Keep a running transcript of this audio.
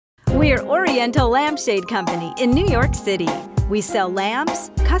We're Oriental Lamp Shade Company in New York City. We sell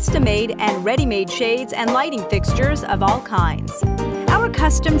lamps, custom-made and ready-made shades and lighting fixtures of all kinds. Our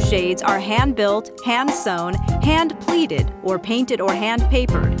custom shades are hand-built, hand-sewn, hand-pleated, or painted or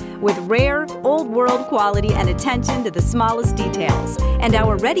hand-papered, with rare, old-world quality and attention to the smallest details. And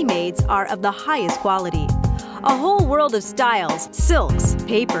our ready-mades are of the highest quality. A whole world of styles, silks,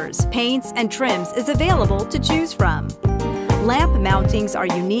 papers, paints, and trims is available to choose from. Lamp mountings are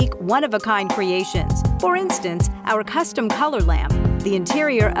unique, one-of-a-kind creations. For instance, our custom color lamp, the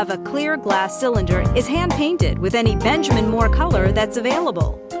interior of a clear glass cylinder, is hand-painted with any Benjamin Moore color that's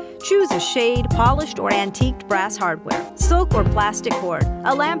available. Choose a shade, polished or antiqued brass hardware, silk or plastic cord,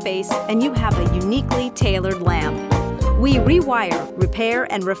 a lamp base, and you have a uniquely tailored lamp. We rewire, repair,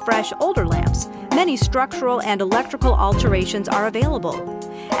 and refresh older lamps. Many structural and electrical alterations are available.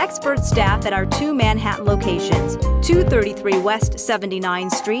 Expert staff at our two Manhattan locations, 233 West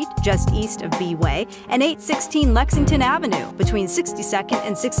 79th Street, just east of B Way, and 816 Lexington Avenue, between 62nd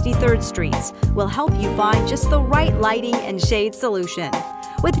and 63rd Streets, will help you find just the right lighting and shade solution.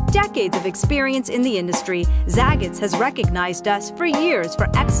 With decades of experience in the industry, Zagat's has recognized us for years for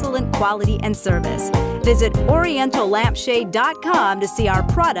excellent quality and service. Visit OrientalLampshade.com to see our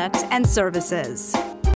products and services.